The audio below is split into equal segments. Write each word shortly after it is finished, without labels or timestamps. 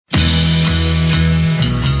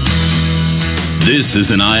This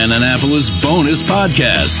is an Eye on Annapolis bonus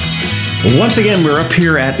podcast. Once again, we're up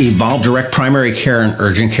here at Evolve Direct Primary Care and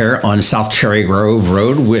Urgent Care on South Cherry Grove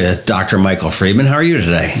Road with Dr. Michael Freedman. How are you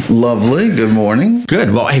today? Lovely. Good morning.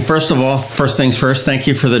 Good. Well, hey, first of all, first things first, thank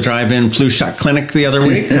you for the drive-in flu shot clinic the other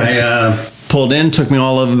week. I pulled in, took me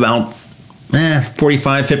all of about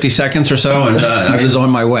 45, 50 seconds or so, and I was on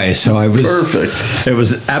my way. So I was perfect. It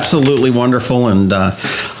was absolutely wonderful, and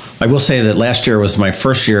I will say that last year was my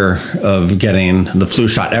first year of getting the flu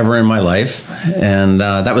shot ever in my life, and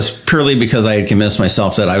that was purely because I had convinced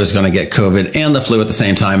myself that I was going to get COVID and the flu at the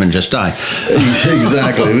same time and just die.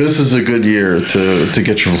 Exactly. This is a good year to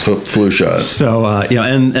get your flu shot. So,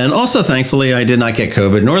 and also thankfully I did not get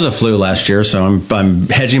COVID nor the flu last year, so I'm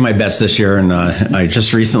hedging my bets this year, and I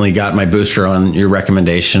just recently got my booster on your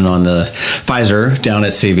recommendation on the Pfizer down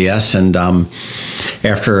at CVS, and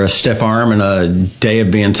after a stiff arm and a day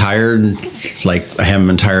of being tired, like I haven't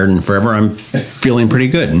been tired in forever, I'm feeling pretty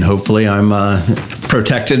good, and hopefully I'm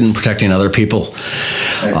protected and protecting other people.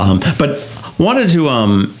 But wanted to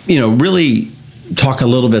really talk a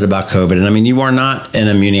little bit about COVID. And I mean, you are not an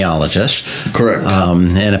immunologist. Correct.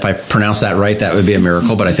 And if I pronounce that right, that would be a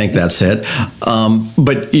miracle, but I think that's it.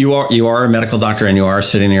 But you are a medical doctor, and you are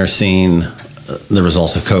sitting here seeing the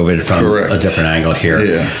results of COVID from Correct. A different angle here.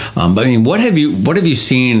 Yeah. But I mean, what have you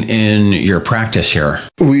seen in your practice here?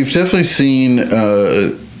 We've definitely seen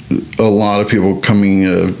a lot of people coming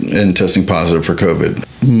and testing positive for COVID.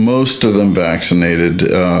 Most of them vaccinated.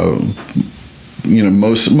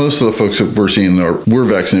 Most of the folks that we're seeing were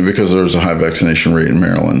vaccinated because there's a high vaccination rate in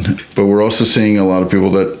Maryland. But we're also seeing a lot of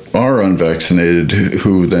people that are unvaccinated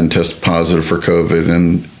who then test positive for COVID,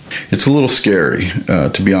 and it's a little scary,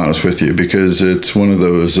 to be honest with you, because it's one of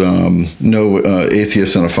those no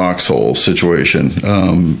atheist in a foxhole situation.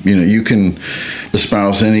 You can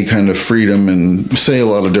espouse any kind of freedom and say a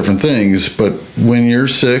lot of different things, but when you're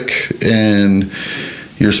sick and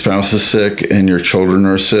your spouse is sick and your children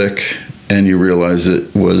are sick and you realize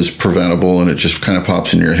it was preventable, and it just kind of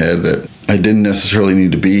pops in your head that I didn't necessarily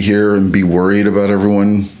need to be here and be worried about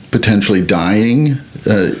everyone potentially dying,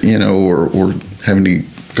 or having to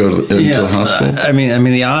go to the hospital. I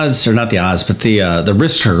mean, the odds are not the odds, but the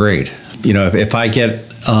risks are great. If I get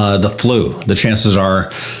the flu, the chances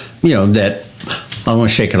are, that I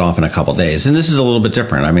want to shake it off in a couple of days. And this is a little bit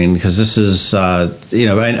different. I mean, because this is,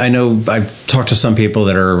 I know I've talked to some people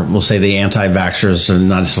that we'll say the anti-vaxxers, and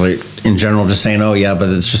not necessarily in general just saying, oh yeah, but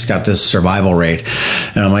it's just got this survival rate.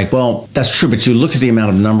 And I'm like, well, that's true, but you look at the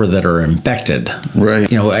amount of number that are infected.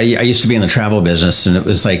 Right. I used to be in the travel business, and it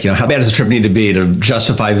was like, how bad does a trip need to be to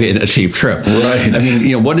justify a cheap trip? Right. I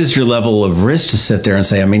mean, what is your level of risk to sit there and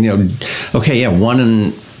say, I mean, okay, yeah, 1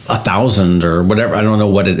 in 1,000 or whatever, I don't know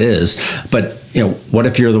what it is, but what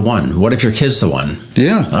if you're the one? What if your kid's the one?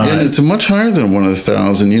 Yeah, and it's much higher than 1 in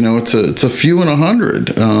 1,000. It's a few in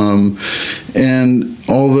 100. And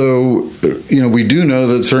although we do know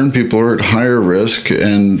that certain people are at higher risk,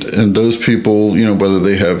 and those people, whether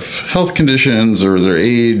they have health conditions or their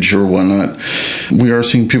age or whatnot, we are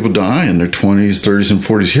seeing people die in their 20s, 30s, and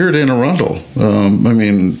 40s here at Anne Arundel.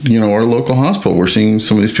 Our local hospital, we're seeing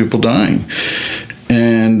some of these people dying.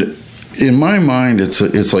 And in my mind,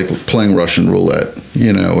 it's like playing Russian roulette,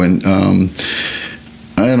 and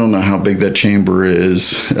I don't know how big that chamber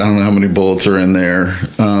is. I don't know how many bullets are in there.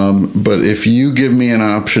 But if you give me an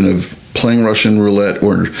option of playing Russian roulette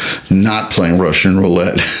or not playing Russian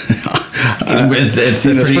roulette, it's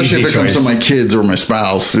especially if it comes to my kids or my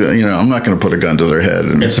spouse, I'm not going to put a gun to their head.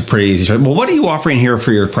 It's a pretty easy choice. Well, what are you offering here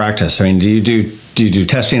for your practice? I mean, do you do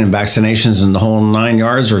testing and vaccinations in the whole 9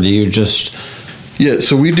 yards, or do you just... Yeah,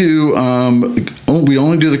 so we do. We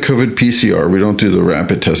only do the COVID PCR. We don't do the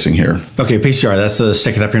rapid testing here. Okay, PCR. That's the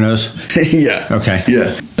stick it up your nose. Yeah. Okay.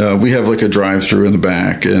 Yeah. We have like a drive-through in the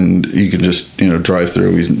back, and you can just drive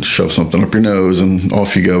through. We shove something up your nose, and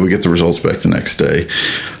off you go. We get the results back the next day.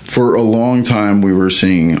 For a long time, we were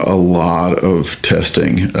seeing a lot of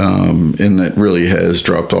testing, and that really has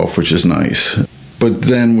dropped off, which is nice. But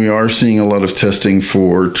then we are seeing a lot of testing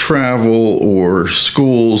for travel or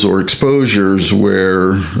schools or exposures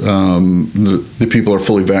where the people are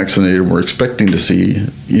fully vaccinated, and we're expecting to see,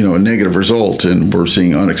 a negative result, and we're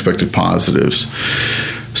seeing unexpected positives.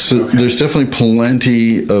 So There's definitely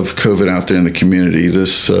plenty of COVID out there in the community.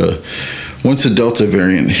 Once the Delta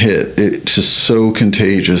variant hit, it's just so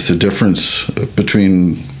contagious. The difference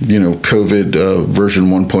between, COVID version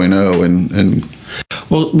 1.0 and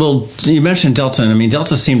Well, you mentioned Delta, and I mean,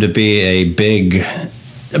 Delta seemed to be a big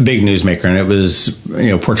newsmaker, and it was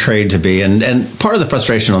portrayed to be, and part of the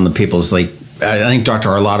frustration on the people is like, I think Dr.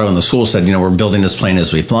 Arlotto in the school said, we're building this plane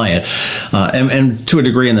as we fly it. And to a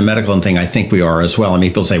degree in the medical thing, I think we are as well. I mean,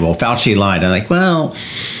 people say, well, Fauci lied. I'm like, well,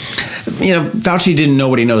 Fauci didn't know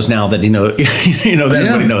what he knows now that what he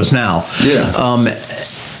knows now. Yeah.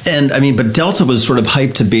 And I mean, but Delta was sort of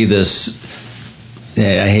hyped to be this,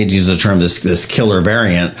 I hate to use the term, this killer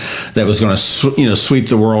variant that was going to sweep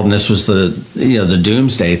the world, and this was the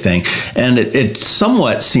doomsday thing, and it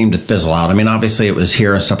somewhat seemed to fizzle out. I mean, obviously it was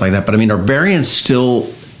here and stuff like that, but I mean, are variants still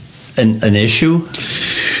an issue?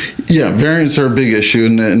 Yeah, variants are a big issue,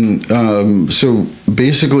 and so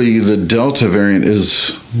basically the Delta variant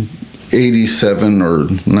is 87 or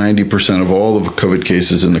 90% of all of COVID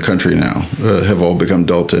cases in the country now have all become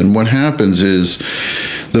Delta. And what happens is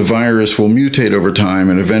the virus will mutate over time,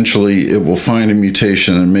 and eventually it will find a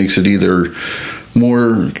mutation and makes it either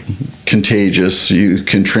more contagious, you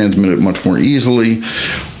can transmit it much more easily,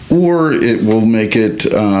 or it will make it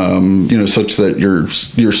such that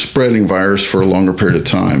you're spreading virus for a longer period of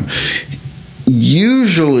time.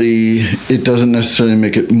 Usually it doesn't necessarily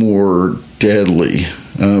make it more deadly,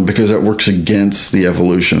 because that works against the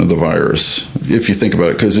evolution of the virus, if you think about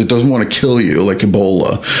it, because it doesn't want to kill you like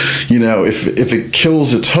Ebola. If it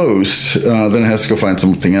kills its host, then it has to go find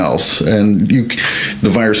something else, and the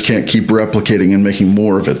virus can't keep replicating and making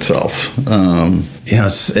more of itself. I'm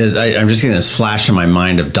just getting this flash in my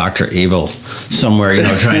mind of Dr. Evil somewhere,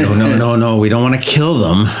 trying to, no, we don't want to kill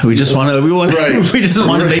them. We just want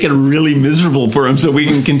to make it really miserable for them so we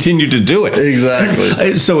can continue to do it.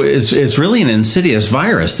 Exactly. So it's really an insidious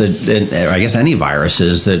virus that I guess any virus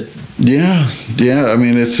is that. Yeah. I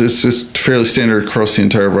mean, it's just fairly standard across the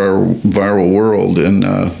entire viral world, and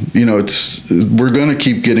we're going to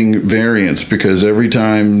keep getting variants because every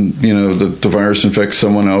time the virus infects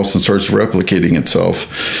someone else and starts replicating itself,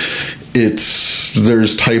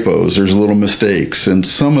 there's typos, there's little mistakes, and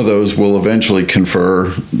some of those will eventually confer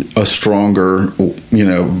a stronger,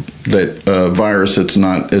 that virus that's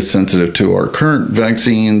not as sensitive to our current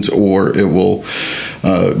vaccines, or it will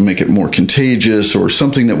make it more contagious, or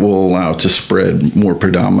something that will allow it to spread more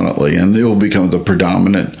predominantly, and it will become the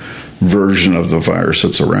predominant version of the virus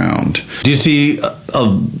that's around. Do you see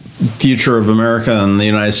a future of America and the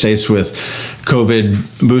United States with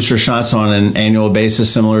COVID booster shots on an annual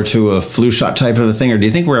basis, similar to a flu shot type of a thing, or do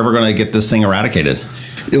you think we're ever going to get this thing eradicated?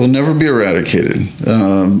 It will never be eradicated,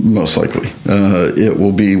 most likely. It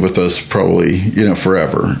will be with us probably,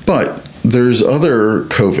 forever. But there's other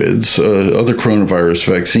COVIDs, other coronavirus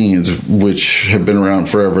vaccines, which have been around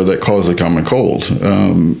forever that cause the common cold.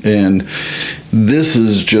 And this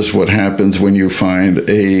is just what happens when you find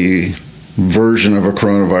a version of a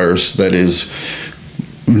coronavirus that is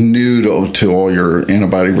new to all your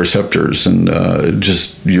antibody receptors, and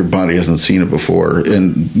just your body hasn't seen it before,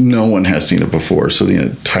 and no one has seen it before, so the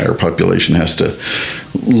entire population has to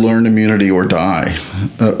learn immunity or die,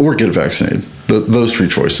 or get vaccinated. Those three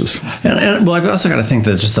choices. And I've also got to think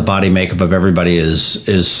that just the body makeup of everybody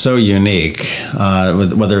is so unique,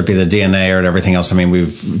 whether it be the DNA or everything else. I mean,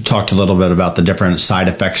 we've talked a little bit about the different side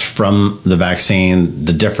effects from the vaccine,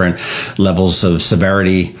 the different levels of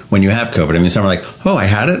severity when you have COVID. I mean, some are like, oh, I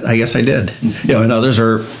had it, I guess I did. And others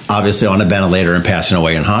are obviously on a ventilator and passing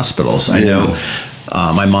away in hospitals. I know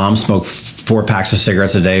my mom smoked 4 packs of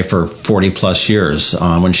cigarettes a day for 40 plus years.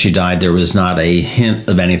 When she died, there was not a hint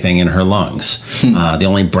of anything in her lungs. The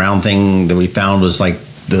only brown thing that we found was like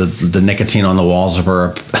the nicotine on the walls of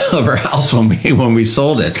her house when we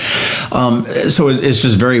sold it. So it's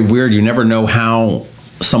just very weird. You never know how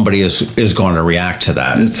somebody is going to react to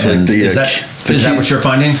that. It's like is that what you're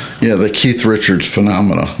finding? Yeah, the Keith Richards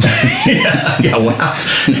phenomena. Wow.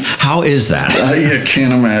 How is that? I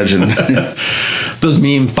can't imagine. Those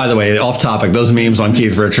memes, by the way, off topic, those memes on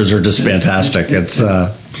Keith Richards are just fantastic. It's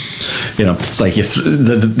it's like the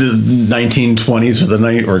 1920s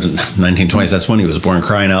or 1920s. That's when he was born.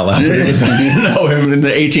 Crying out loud! Him in the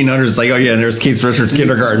 1800s. It's like, oh yeah, and there's Keith Richards'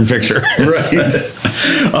 kindergarten picture. Right.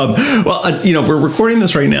 We're recording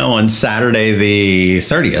this right now on Saturday the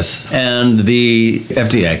 30th, and the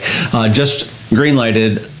FDA just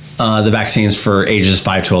greenlighted the vaccines for ages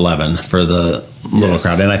 5 to 11 for the little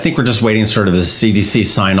crowd, and I think we're just waiting sort of a CDC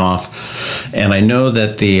sign off. And I know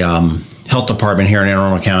that the health department here in Anne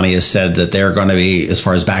Arundel County has said that they're going to be, as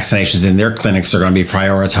far as vaccinations in their clinics, they're going to be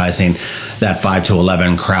prioritizing that 5 to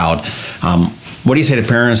 11 crowd. What do you say to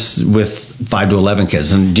parents with 5 to 11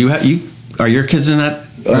 kids? And are your kids in that?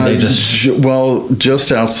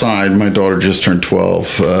 Just outside. My daughter just turned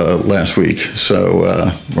 12 last week,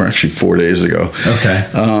 so we're actually 4 days ago. Okay.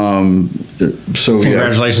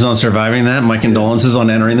 Congratulations on surviving that. My condolences on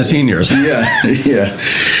entering the teen years. Yeah.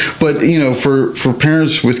 But, for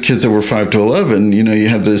parents with kids that were 5 to 11, you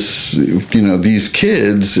have this, these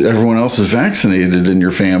kids, everyone else is vaccinated in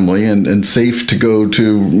your family and safe to go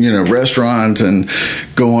to, restaurants and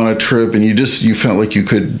go on a trip. And you felt like you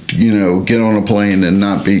could, get on a plane and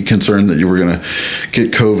not be concerned that you were going to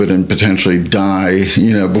get COVID and potentially die,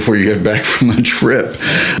 before you get back from the trip.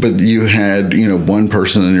 But you had, one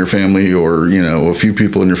person in your family or, a few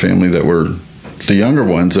people in your family that were the younger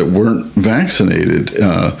ones that weren't vaccinated.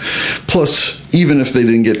 Plus, even if they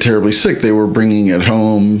didn't get terribly sick, they were bringing it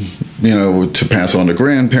home, to pass on to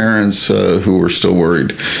grandparents who were still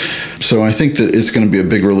worried. So I think that it's going to be a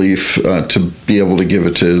big relief to be able to give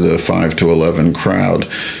it to the 5 to 11 crowd.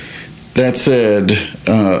 That said,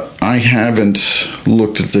 I haven't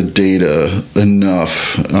looked at the data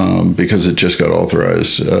enough because it just got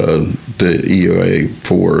authorized, the EUA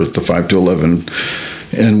for the 5 to 11,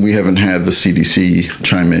 and we haven't had the CDC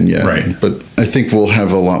chime in yet. Right. But I think we'll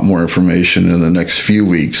have a lot more information in the next few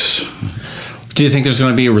weeks. Do you think there's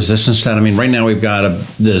going to be a resistance to that? I mean, right now we've got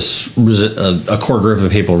a core group of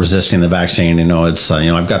people resisting the vaccine. It's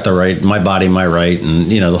I've got the right, my body, my right, and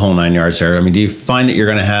the whole 9 yards there. I mean, do you find that you're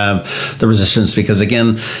going to have the resistance because,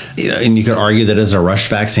 again, and you could argue that it's a rush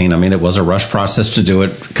vaccine. I mean, it was a rush process to do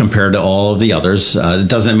it compared to all of the others. It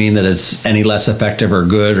doesn't mean that it's any less effective or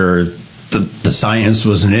good or the science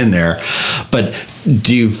wasn't in there. But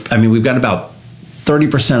we've got about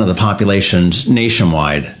 30% of the population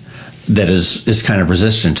nationwide that is kind of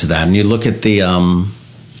resistant to that. And you look at the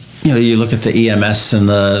you look at the EMS and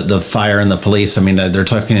the fire and the police. I mean, they're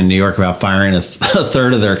talking in New York about firing a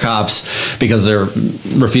third of their cops because they're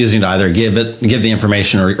refusing to either give the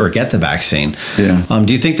information or get the vaccine. Yeah.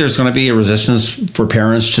 Do you think there's going to be a resistance for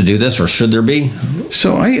parents to do this, or should there be?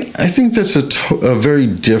 So I think that's a very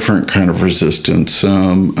different kind of resistance.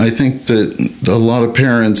 I think that a lot of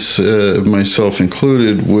parents, myself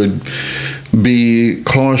included, would be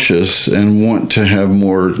cautious and want to have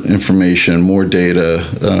more information, more data,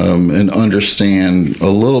 and understand a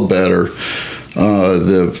little better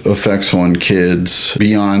the effects on kids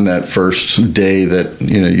beyond that first day that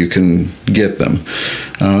you can get them.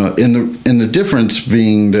 And the difference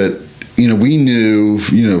being that we knew,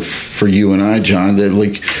 for you and I, John, that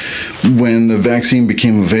like when the vaccine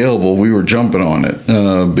became available, we were jumping on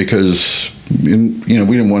it because we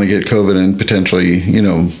didn't want to get COVID and potentially,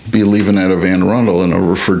 be leaving out of Anne Arundel in a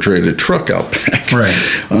refrigerated truck out back. Right.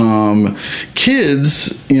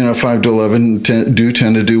 Kids, 5 to 11 tend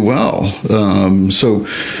to do well. So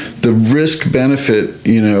the risk benefit,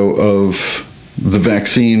 of the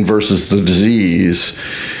vaccine versus the disease,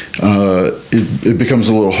 it becomes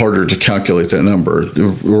a little harder to calculate that number,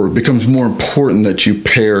 or it becomes more important that you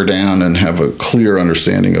pare down and have a clear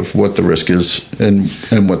understanding of what the risk is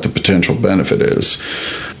and what the potential benefit is.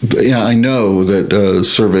 But, I know that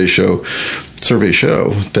surveys show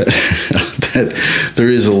that there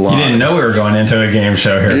is a lot. You didn't know we were going into a game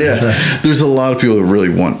show here. Yeah, there's a lot of people that really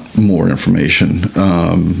want more information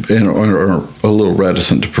and are a little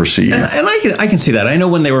reticent to proceed. And I can see that. I know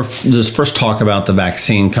when they were this first talk about the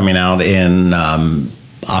vaccine coming out in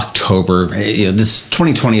October, this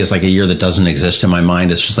 2020 is like a year that doesn't exist in my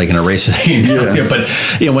mind. It's just like an eraser thing. Yeah. But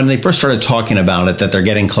when they first started talking about it, that they're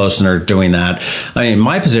getting close and they're doing that. I mean,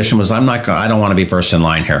 my position was I don't want to be first in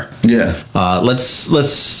line here. Yeah. Let's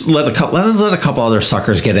let a couple other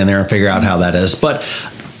suckers get in there and figure out how that is. But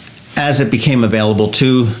as it became available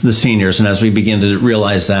to the seniors, and as we begin to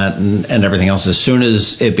realize that and everything else, as soon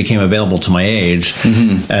as it became available to my age,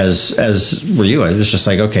 as were you, it was just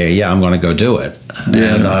like, okay, yeah, I'm going to go do it.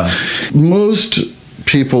 Yeah. And, most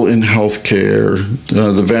people in healthcare,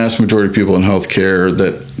 the vast majority of people in healthcare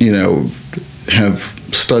that, have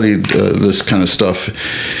studied this kind of stuff,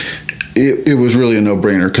 it was really a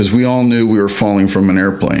no-brainer because we all knew we were falling from an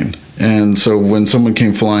airplane. And so when someone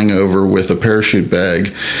came flying over with a parachute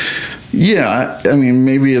bag, yeah, I mean,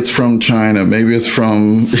 maybe it's from China, maybe it's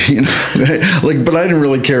from, but I didn't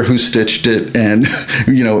really care who stitched it and,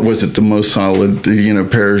 was it the most solid,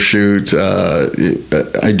 parachute?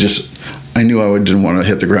 I knew I didn't want to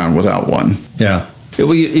hit the ground without one. Yeah.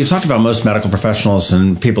 Well, you talked about most medical professionals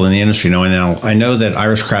and people in the industry knowing now. I know that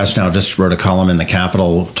Irish Krasnow just wrote a column in the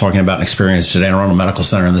Capitol talking about an experience at Anne Arundel Medical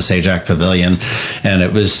Center in the Sajak Pavilion. And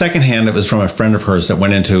it was secondhand. It was from a friend of hers that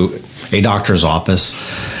went into a doctor's office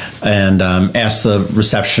and asked the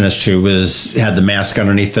receptionist, who had the mask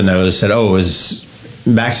underneath the nose, said, is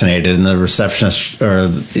vaccinated. And the receptionist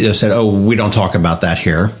said, we don't talk about that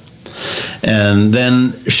here. And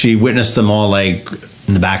then she witnessed them all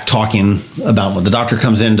in the back talking about what the doctor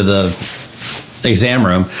comes into the exam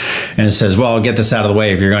room and says, well, I'll get this out of the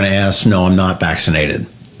way if you're going to ask. No, I'm not vaccinated.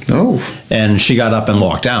 Oh. And she got up and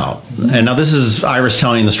walked out. And now this is Iris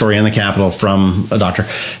telling the story in the Capitol from a doctor.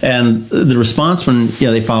 And the response when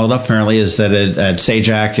they followed up apparently is that at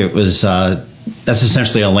Sajak it was that's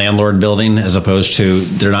essentially a landlord building as opposed to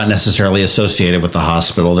they're not necessarily associated with the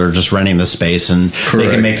hospital. They're just renting the space and Correct.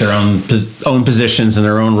 They can make their own positions and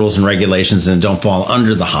their own rules and regulations and don't fall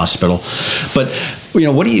under the hospital. But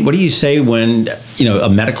what do you say when a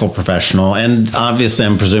medical professional, and obviously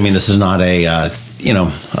I'm presuming this is not a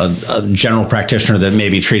general practitioner that may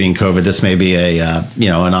be treating COVID. This may be an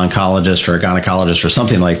oncologist or a gynecologist or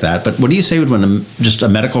something like that. But what do you say when just a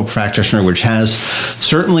medical practitioner, which has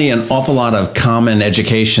certainly an awful lot of common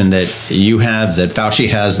education that you have, that Fauci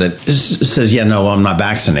has, that says, yeah, no, I'm not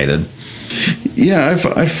vaccinated? Yeah,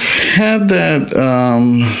 I've had that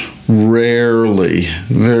rarely,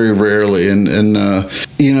 very rarely, and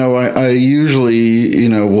I usually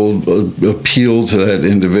will appeal to that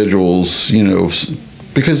individual's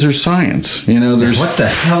because there's science. There's what the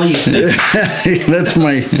hell?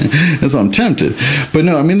 that's I'm tempted, but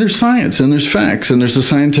no, I mean there's science and there's facts and there's a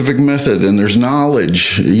scientific method and there's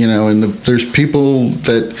knowledge. And there's people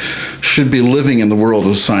that should be living in the world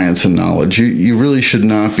of science and knowledge. You really should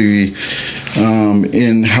not be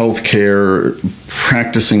in healthcare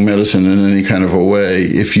practicing medicine in any kind of a way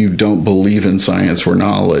if you don't believe in science or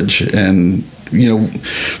knowledge. And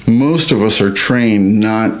most of us are trained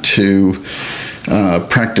not to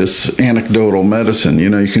practice anecdotal medicine. You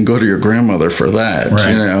can go to your grandmother for that.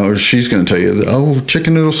 Right. She's going to tell you, oh,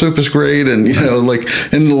 chicken noodle soup is great, and and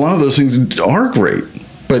a lot of those things are great.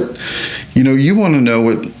 But you want to know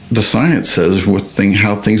what the science says,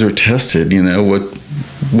 how things are tested.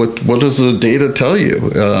 What does the data tell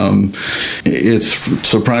you? It's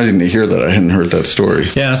surprising to hear that. I hadn't heard that story.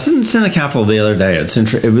 Yeah, it's in the Capitol the other day.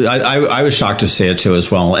 I was shocked to see it too as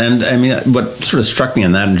well. And I mean, what sort of struck me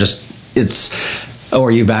in that,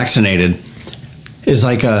 are you vaccinated? Is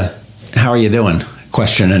like how are you doing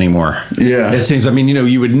question anymore. Yeah, it seems. I mean,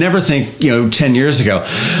 you would never think 10 years ago,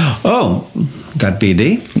 oh, got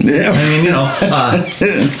BD? Yeah. I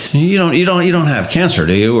mean, you don't have cancer,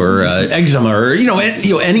 do you? Or eczema, or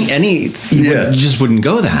any just wouldn't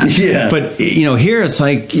go that. Yeah. But here it's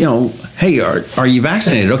like hey, are you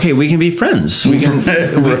vaccinated? Okay, we can be friends. We can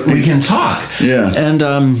we can talk. Yeah. And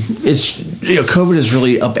it's COVID has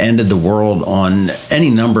really upended the world on any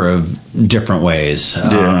number of different ways.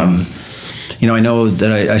 Yeah. I know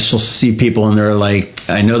that I still see people and they're like,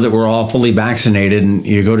 I know that we're all fully vaccinated and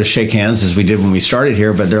you go to shake hands as we did when we started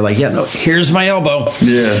here, but they're like, yeah, no, here's my elbow.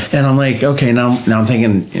 Yeah. And I'm like, okay, now I'm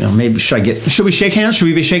thinking, maybe should we shake hands? Should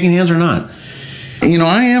we be shaking hands or not?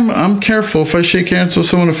 I'm careful if I shake hands with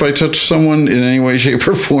someone, if I touch someone in any way, shape,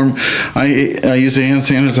 or form. I use a hand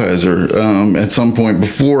sanitizer at some point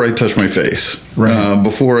before I touch my face, right.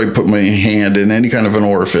 Before I put my hand in any kind of an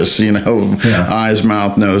orifice, eyes,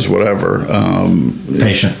 mouth, nose, whatever.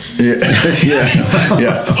 Patient.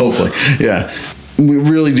 Yeah, hopefully, yeah. We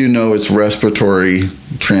really do know it's respiratory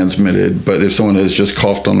transmitted, but if someone has just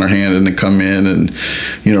coughed on their hand and they come in and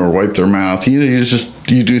or wipe their mouth,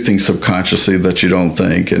 you do things subconsciously that you don't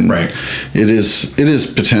think, and right. it is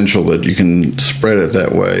potential that you can spread it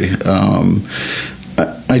that way.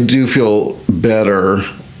 I do feel better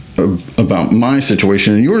about my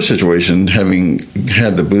situation and your situation having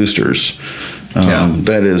had the boosters.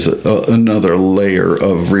 That is another layer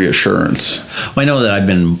of reassurance. Well, I know that I've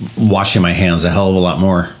been washing my hands a hell of a lot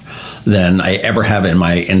more than I ever have in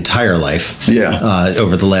my entire life. Yeah.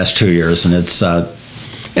 Over the last 2 years, and it's a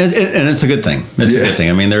good thing. It's a good thing.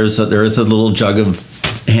 I mean, there is a little jug of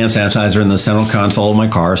hand sanitizer in the center console of my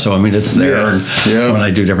car, so I mean it's there when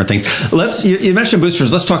I do different things. You mentioned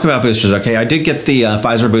boosters. Let's talk about boosters. Okay, I did get the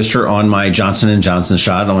Pfizer booster on my Johnson & Johnson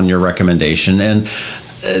shot on your recommendation, and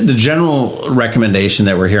the general recommendation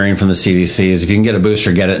that we're hearing from the CDC is if you can get a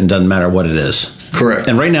booster, get it, and doesn't matter what it is. Correct.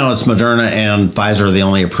 And right now it's Moderna and Pfizer are the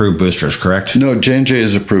only approved boosters, correct? No, J&J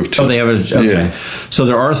is approved too. Oh, they have okay. Yeah. So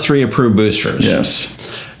there are 3 approved boosters. Yes.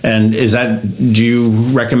 And do you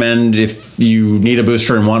recommend if you need a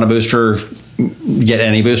booster and want a booster, get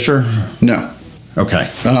any booster? No. Okay.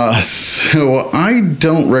 So I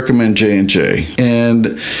don't recommend J&J. And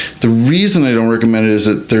the reason I don't recommend it is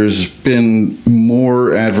that there's been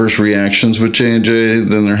more adverse reactions with J&J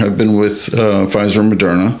than there have been with Pfizer and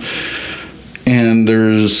Moderna. And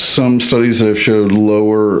there's some studies that have showed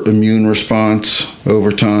lower immune response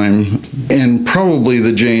over time. And probably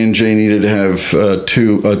the J&J needed to have a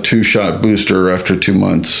two-shot booster after 2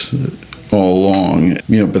 months. all along,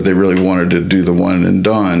 but they really wanted to do the one and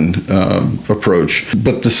done approach.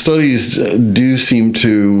 But the studies do seem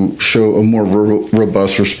to show a more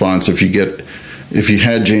robust response if you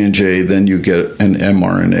had J&J, then you get an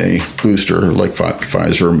mRNA booster like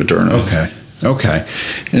Pfizer or Moderna. Okay.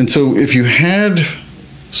 And so if you had,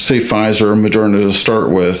 say, Pfizer or Moderna to start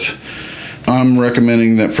with, I'm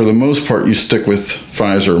recommending that for the most part you stick with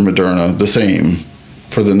Pfizer or Moderna the same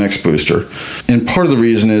for the next booster. And part of the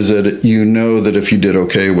reason is that you know that if you did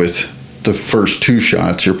okay with the first 2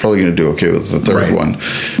 shots, you're probably going to do okay with the third one.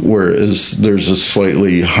 Whereas there's a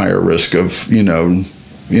slightly higher risk of,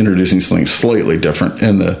 introducing something slightly different.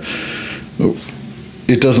 And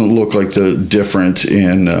it doesn't look like the difference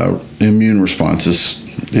in immune responses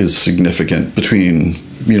is significant between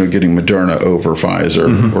getting Moderna over Pfizer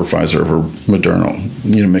or Pfizer over Moderna,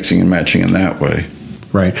 mixing and matching in that way.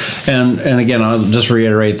 Right. And again, I'll just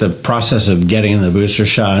reiterate, the process of getting the booster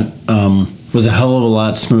shot was a hell of a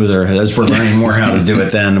lot smoother as we're learning more how to do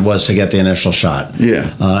it than it was to get the initial shot.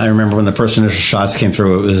 Yeah. I remember when the first initial shots came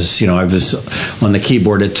through, it was, I was on the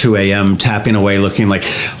keyboard at 2 a.m. tapping away looking like,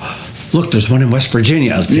 look, there's one in West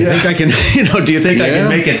Virginia. Do you think I can, I can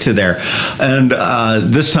make it to there? And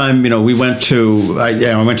this time, we went to,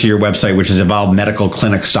 I went to your website, which is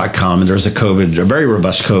evolvedmedicalclinics.com, and there's a very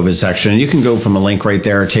robust COVID section. And you can go from a link right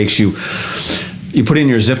there. It takes you put in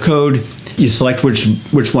your zip code, you select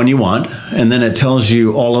which one you want, and then it tells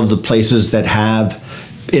you all of the places that have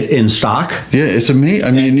it in stock. Yeah, it's amazing.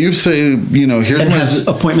 I mean, you say, here's and has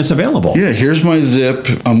appointments available. Yeah, here's my zip.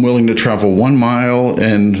 I'm willing to travel 1 mile,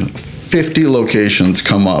 and 50 locations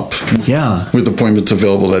come up. Yeah, with appointments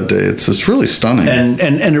available that day. It's really stunning. And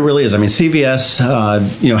it really is. I mean, CVS,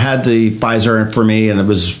 had the Pfizer for me, and it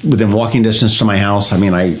was within walking distance to my house. I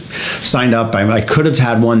mean, I signed up. I could have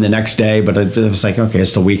had one the next day, but it was like, okay,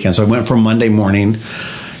 it's the weekend, so I went for Monday morning.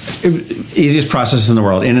 Easiest process in the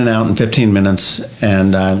world, in and out in 15 minutes,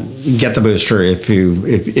 and get the booster if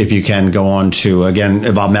you can. Go on to, again,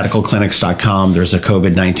 evolvedmedicalclinics.com. There's a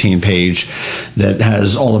COVID-19 page that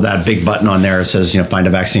has all of that big button on there. It says, find a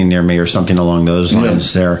vaccine near me or something along those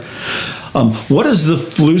lines there. What does the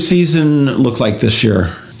flu season look like this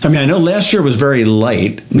year? I mean, I know last year was very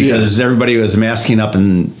light because everybody was masking up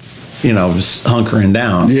and hunkering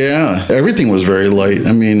down. Yeah, everything was very light.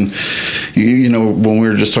 I mean, when we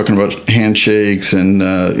were just talking about handshakes and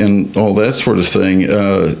all that sort of thing,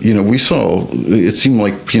 we saw, it seemed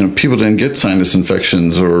like, people didn't get sinus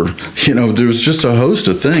infections or, there was just a host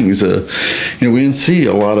of things. We didn't see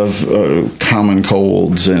a lot of common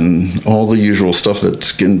colds and all the usual stuff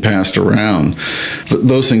that's getting passed around.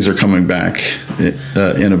 Those things are coming back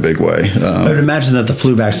in a big way. I would imagine that the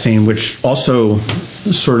flu vaccine, which also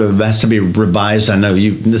sort of has to be revised. I know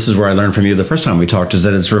this is where I learned from you the first time we talked, is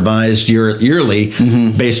that it's revised yearly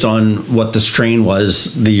based on what the strain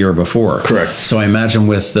was the year before. Correct. So I imagine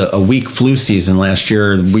with a weak flu season last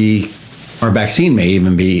year, our vaccine may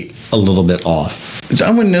even be a little bit off. I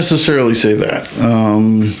wouldn't necessarily say that.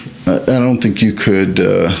 I don't think you could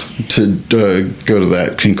go to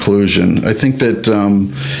that conclusion. I think that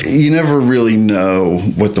you never really know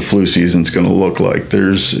what the flu season's going to look like.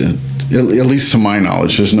 There's, at least to my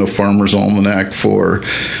knowledge, there's no farmer's almanac for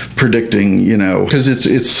predicting, because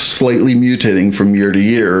it's slightly mutating from year to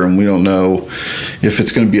year, and we don't know if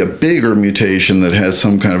it's going to be a bigger mutation that has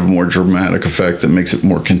some kind of more dramatic effect that makes it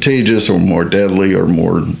more contagious or more deadly or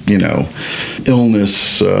more,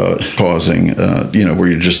 illness causing, where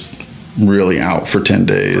you're just really out for 10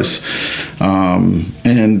 days.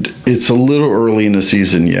 And it's a little early in the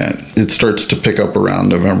season yet. It starts to pick up around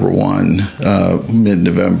November 1,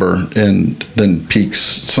 mid-November, and then peaks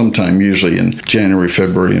sometime usually in January,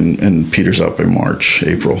 February, and peters up in March,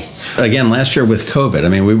 April. Again, last year with COVID, I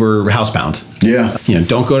mean, we were housebound. Yeah.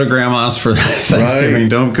 Don't go to grandma's for Thanksgiving. Right.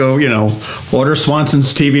 Don't go, order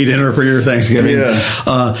Swanson's TV dinner for your Thanksgiving.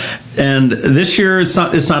 Yeah. And this year, it's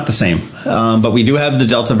not the same. But we do have the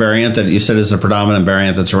Delta variant that you said is the predominant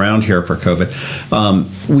variant that's around here for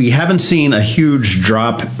COVID. We haven't seen a huge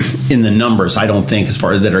drop in the numbers, I don't think, as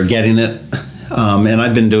far as that are getting it. And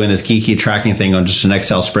I've been doing this geeky tracking thing on just an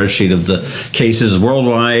Excel spreadsheet of the cases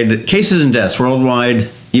worldwide, cases and deaths worldwide,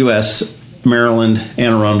 U.S., Maryland,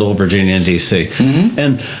 Anne Arundel, Virginia, and D.C. Mm-hmm.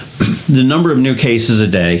 And the number of new cases a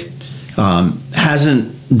day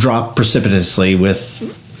hasn't dropped precipitously with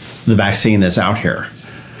the vaccine that's out here,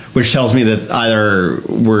 which tells me that either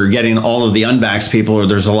we're getting all of the unvaxxed people or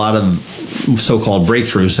there's a lot of so-called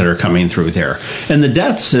breakthroughs that are coming through there. And the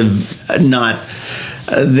deaths have not...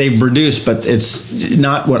 they've reduced, but it's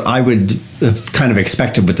not what I would have kind of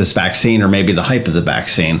expected with this vaccine, or maybe the hype of the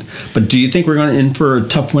vaccine. But do you think we're going in for a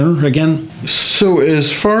tough winter again? So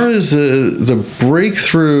as far as the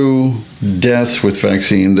breakthrough deaths with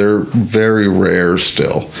vaccine, they're very rare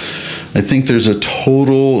still. I think there's a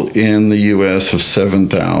total in the U.S. of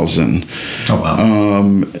 7,000. Oh, wow.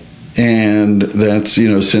 And that's,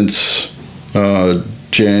 since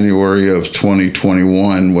January of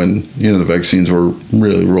 2021, when the vaccines were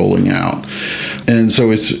really rolling out. And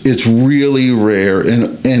so it's really rare,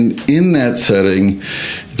 and in that setting,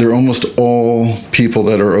 they're almost all people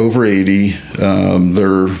that are over 80.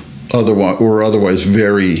 They're otherwise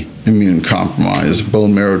very immune compromised,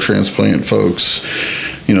 bone marrow transplant folks,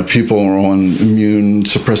 people are on immune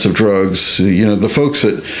suppressive drugs. The folks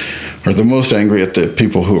that are the most angry at the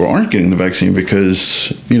people who aren't getting the vaccine, because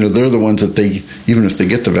they're the ones that even if they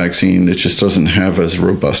get the vaccine, it just doesn't have as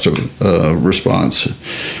robust a response.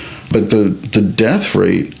 But the death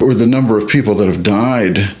rate, or the number of people that have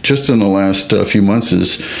died just in the last few months,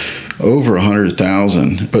 is over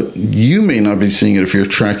 100,000. But you may not be seeing it if you're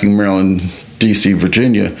tracking Maryland, D.C.,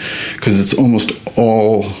 Virginia, because it's almost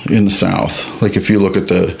all in the South. Like if you look at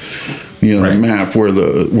the right. map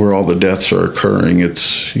where all the deaths are occurring,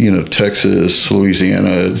 it's Texas,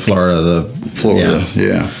 Louisiana, Florida,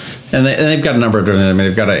 yeah. And they've got a number of different. I mean,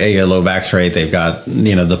 they've got a low vax rate. They've got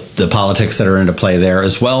the politics that are into play there,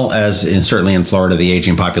 as well as certainly in Florida, the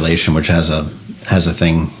aging population, which has a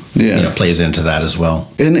thing plays into that as well.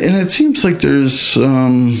 And it seems like there's.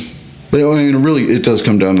 Really, it does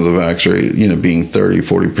come down to the vax rate, being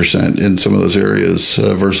 30-40% in some of those areas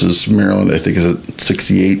versus Maryland, I think, is at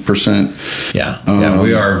 68%. Yeah,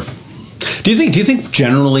 we are. Do you think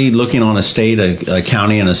generally, looking on a state, a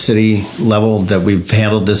county, and a city level, that we've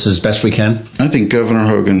handled this as best we can? I think Governor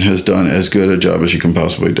Hogan has done as good a job as you can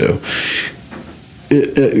possibly do.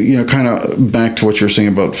 Kind of back to what you're saying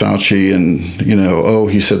about Fauci, and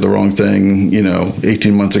he said the wrong thing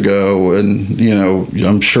 18 months ago, and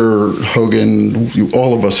I'm sure Hogan,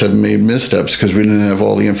 all of us have made missteps because we didn't have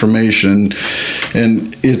all the information,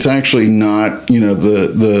 and it's actually not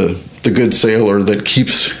the good sailor that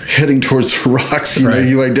keeps heading towards the rocks.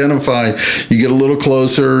 You identify, you get a little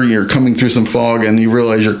closer, you're coming through some fog, and you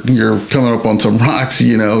realize you're coming up on some rocks.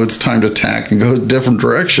 It's time to tack and go a different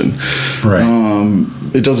direction. Right.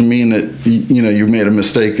 It doesn't mean that you made a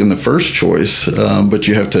mistake in the first choice, but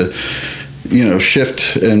you have to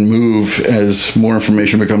shift and move as more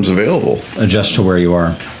information becomes available. Adjust to where you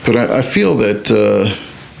are. But I feel that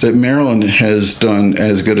Maryland has done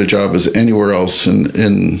as good a job as anywhere else in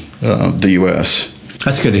the U.S.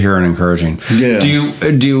 That's good to hear and encouraging. Yeah.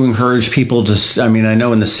 Do you encourage people to? I mean, I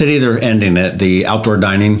know in the city they're ending it. The outdoor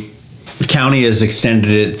dining, the county has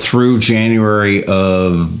extended it through January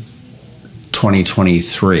of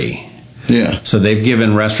 2023. Yeah. So they've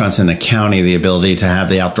given restaurants in the county the ability to have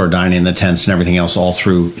the outdoor dining, the tents, and everything else all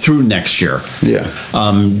through next year. Yeah.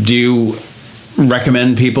 Do you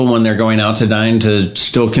recommend people when they're going out to dine to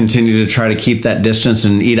still continue to try to keep that distance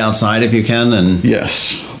and eat outside if you can? And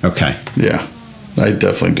yes. Okay. Yeah, I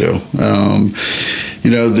definitely do.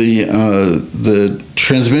 The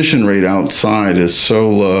transmission rate outside is so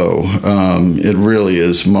low. It really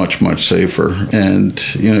is much, much safer. And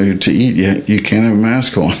to eat, you can't have a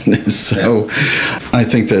mask on. So I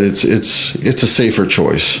think that it's a safer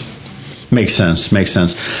choice. Makes sense.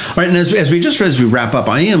 All right, and as we wrap up,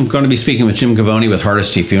 I am going to be speaking with Jim Gavoni with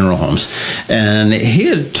Hardesty Funeral Homes, and he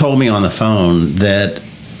had told me on the phone that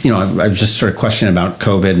I was just sort of questioning about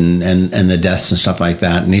COVID and the deaths and stuff like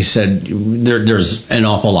that, and he said there's an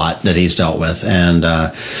awful lot that he's dealt with, and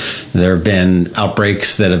there have been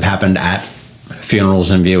outbreaks that have happened at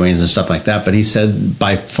funerals and viewings and stuff like that. But he said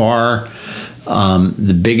by far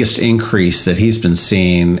the biggest increase that he's been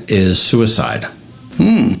seeing is suicide.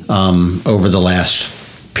 Over the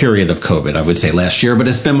last period of COVID, I would say last year, but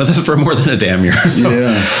it's been with us for more than a damn year. So.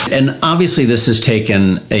 Yeah. And obviously this has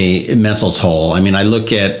taken a mental toll. I mean, I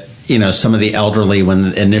look at, some of the elderly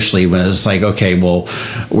when it's like, okay, well,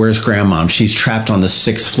 where's grandma? She's trapped on the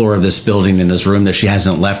 6th floor of this building in this room that she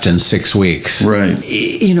hasn't left in 6 weeks. Right.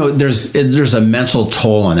 There's a mental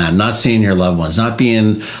toll on that. Not seeing your loved ones, not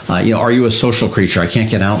being, are you a social creature? I can't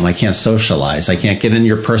get out and I can't socialize. I can't get in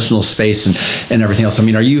your personal space and everything else. I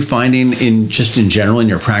mean, are you finding in general in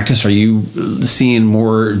your practice, are you seeing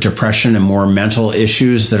more depression and more mental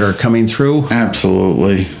issues that are coming through?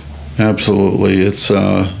 Absolutely.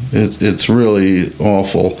 It's really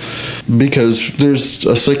awful because there's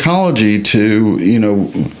a psychology to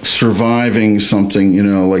surviving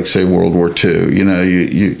something like say World War II.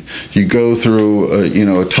 You go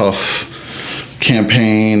through a tough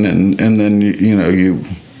campaign, and then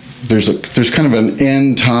there's kind of an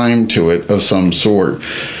end time to it of some sort.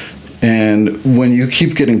 And when you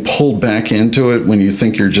keep getting pulled back into it, when you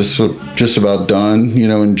think you're just about done,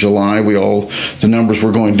 in July the numbers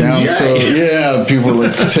were going down. Yay. So people were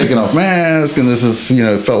like taking off masks, and this is,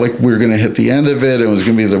 it felt like we were going to hit the end of it. It was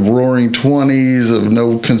going to be the roaring 20s of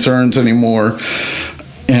no concerns anymore.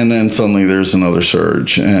 And then suddenly there's another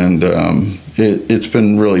surge, and it's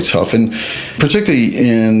been really tough, and particularly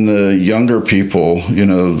in the younger people,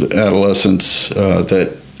 adolescents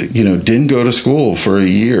that didn't go to school for a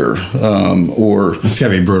year, or it's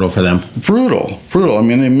gotta be brutal for them. Brutal. I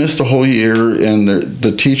mean, they missed a whole year, and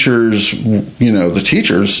the teachers,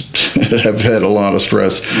 have had a lot of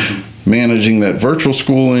stress. Managing that virtual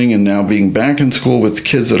schooling and now being back in school with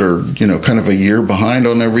kids that are, kind of a year behind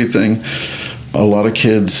on everything. A lot of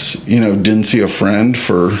kids, didn't see a friend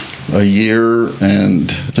for a year, and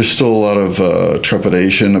there's still a lot of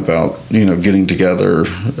trepidation about, getting together,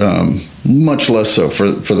 much less so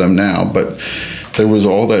for them now. But there was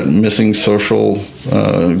all that missing social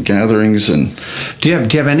gatherings. And do you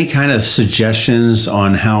have any kind of suggestions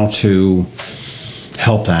on how to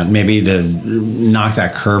help that, maybe to knock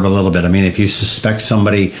that curve a little bit? I mean, if you suspect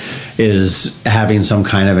somebody is having some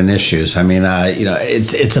kind of an issues, I mean,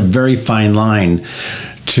 it's a very fine line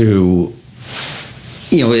to,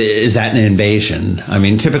 is that an invasion? I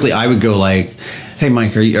mean, typically I would go like, hey,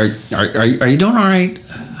 Mike, are you doing all right?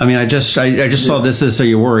 I mean, I just saw this. Are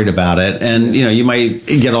you worried about it? And you might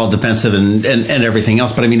get all defensive and everything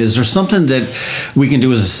else. But I mean, is there something that we can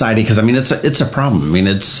do as a society? Because I mean, it's a problem. I mean,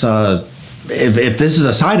 it's if this is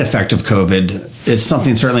a side effect of COVID, it's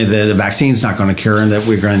something certainly that a vaccine's not going to cure, and that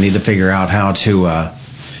we're going to need to figure out how to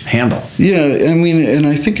handle. Yeah, I mean, and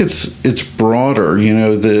I think it's broader.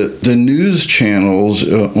 The news channels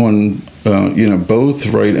on both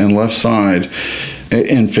right and left side,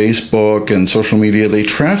 and Facebook and social media, they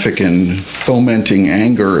traffic in fomenting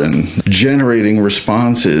anger and generating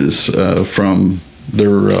responses from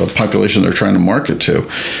their population they're trying to market to.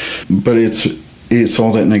 But it's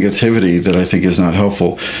all that negativity that I think is not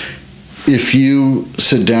helpful. If you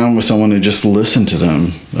sit down with someone and just listen to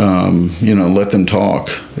them, let them talk,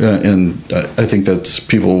 and I think that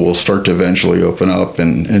people will start to eventually open up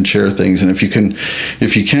and share things. And if you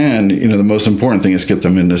can, the most important thing is get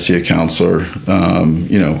them in to see a counselor.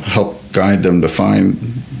 Help guide them to find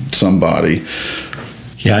somebody.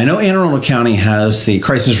 Yeah, I know Anne Arundel County has the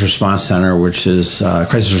Crisis Response Center, which is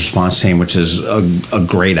Crisis Response Team, which is a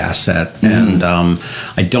great asset. Mm-hmm. And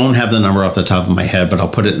I don't have the number off the top of my head, but I'll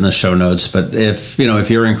put it in the show notes. But if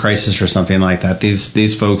you're in crisis or something like that,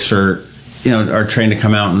 these folks are trained to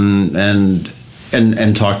come out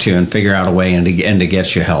and talk to you and figure out a way and to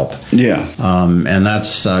get you help. Yeah. And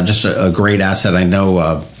that's just a great asset. I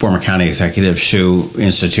know former county executive Shu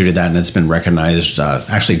instituted that, and it's been recognized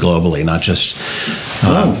actually globally, not just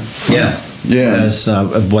as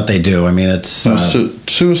what they do. I mean, it's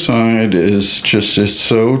suicide is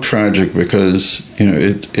so tragic because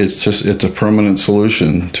it's a permanent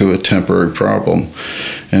solution to a temporary problem,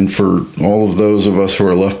 and for all of those of us who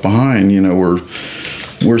are left behind,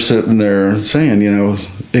 we're sitting there saying,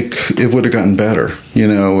 it would have gotten better,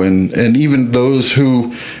 and even those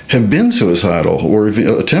who have been suicidal or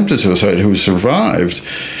attempted suicide who survived,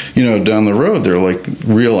 down the road, they're like,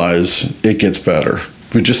 realize it gets better.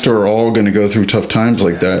 We just are all going to go through tough times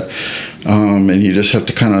like that. And you just have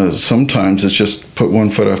to kind of, sometimes it's just put one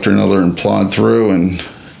foot after another and plod through and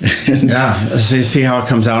see how it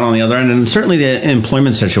comes out on the other end. And certainly the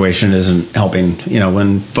employment situation isn't helping,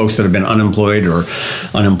 when folks that have been unemployed or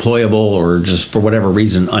unemployable or just for whatever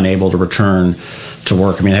reason unable to return to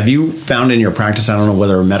work. I mean, have you found in your practice, I don't know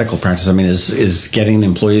whether a medical practice, I mean, is getting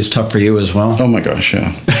employees tough for you as well? Oh my gosh,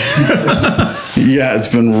 yeah. Yeah, it's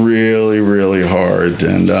been really, really hard.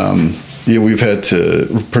 And we've had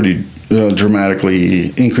to pretty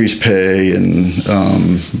dramatically increase pay and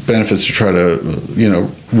benefits to try to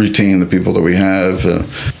retain the people that we have.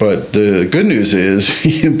 But the good news is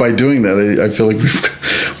by doing that, I feel like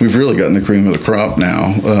we've really gotten the cream of the crop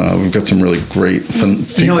now. We've got some really great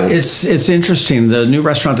people. It's interesting. The new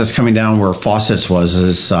restaurant that's coming down where Fawcett's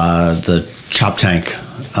is the Chop Tank,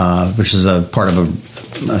 which is a part of a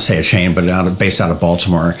chain, but based out of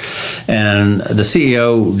Baltimore. And the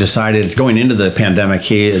CEO decided, going into the pandemic,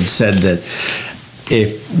 he had said that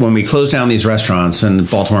when we closed down these restaurants and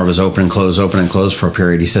Baltimore was open and closed for a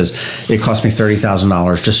period, he says, it cost me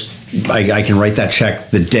 $30,000 just I can write that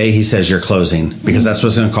check the day he says you're closing, because that's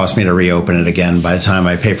what's going to cost me to reopen it again by the time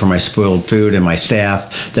I pay for my spoiled food and my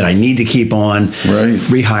staff that I need to keep on,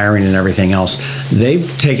 rehiring and everything else. They've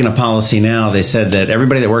taken a policy now. They said that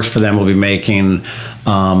everybody that works for them will be making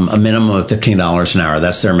a minimum of $15 an hour.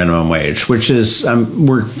 That's their minimum wage, which is,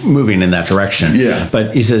 we're moving in that direction. Yeah.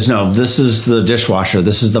 But he says, no, this is the dishwasher,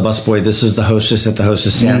 this is the busboy, this is the hostess at the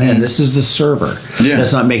hostess stand, and this is the server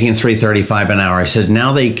that's not making $3.35 an hour. I said,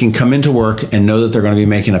 now they can come into work and know that they're going to be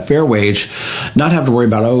making a fair wage, not have to worry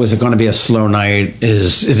about, is it going to be a slow night?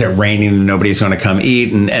 Is it raining and nobody's going to come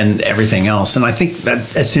eat and everything else? And I think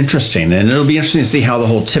that's interesting. And it'll be interesting to see how the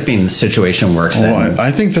whole tipping situation works.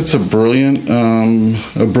 I think that's a brilliant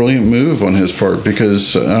move on his part,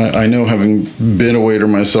 because I know, having been a waiter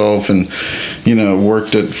myself and,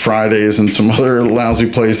 worked at Fridays and some other lousy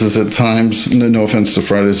places at times, no offense to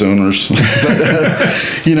Fridays owners, but,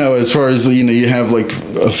 as far as, you have like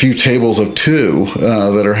a few tables of two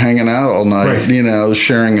that are hanging out all night,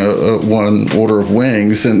 sharing a one order of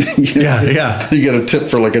wings, and you get a tip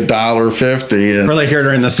for like $1.50. Or like here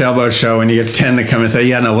during the sailboat show, and you get 10 to come and say,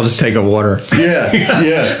 we'll just take a water.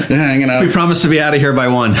 Hanging out. We promised to be out of here by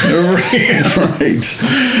 1. Right.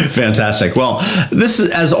 Fantastic. Well, this,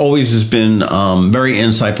 as always, has been very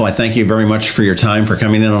insightful. I thank you very much for your time, for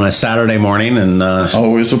coming in on a Saturday morning and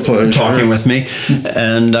always a pleasure talking with me.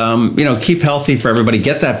 And keep healthy for everybody.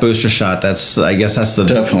 Get that booster shot. I guess that's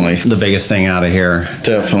definitely the biggest thing out of here.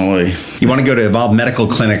 Definitely. You want to go to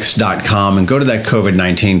evolvemedicalclinics.com and go to that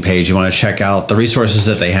COVID-19 page. You want to check out the resources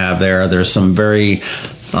that they have there. There's some very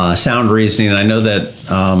sound reasoning. I know that.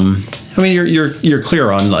 You're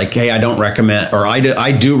clear on, like, hey, I don't recommend, or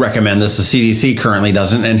I do recommend this. The CDC currently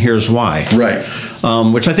doesn't, and here's why. Right.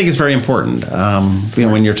 Which I think is very important.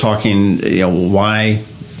 When you're talking, why,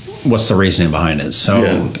 what's the reasoning behind it? So,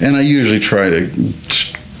 and I usually try to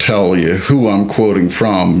tell you who I'm quoting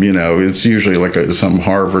from. It's usually like some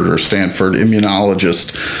Harvard or Stanford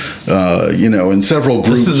immunologist, in several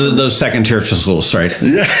groups. This is those second-tier schools, right?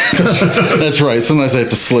 Yeah, that's right. Sometimes I have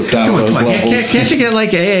to slip down those levels. Can't you get like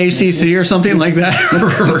AACC or something like that?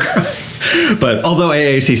 But although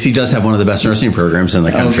AACC does have one of the best nursing programs in the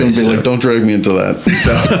country. I was going to be like, don't drag me into that.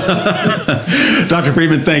 So, Dr.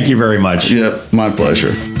 Freedman, thank you very much. Yep, my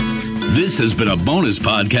pleasure. This has been a bonus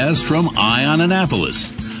podcast from Ion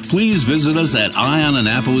Annapolis. Please visit us at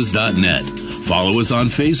ionannapolis.net. Follow us on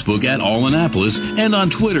Facebook at All Annapolis and on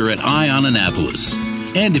Twitter at Ion Annapolis.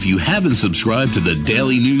 And if you haven't subscribed to the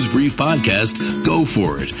Daily News Brief podcast, go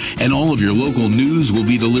for it. And all of your local news will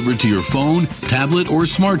be delivered to your phone, tablet, or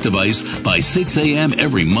smart device by 6 a.m.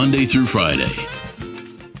 every Monday through Friday.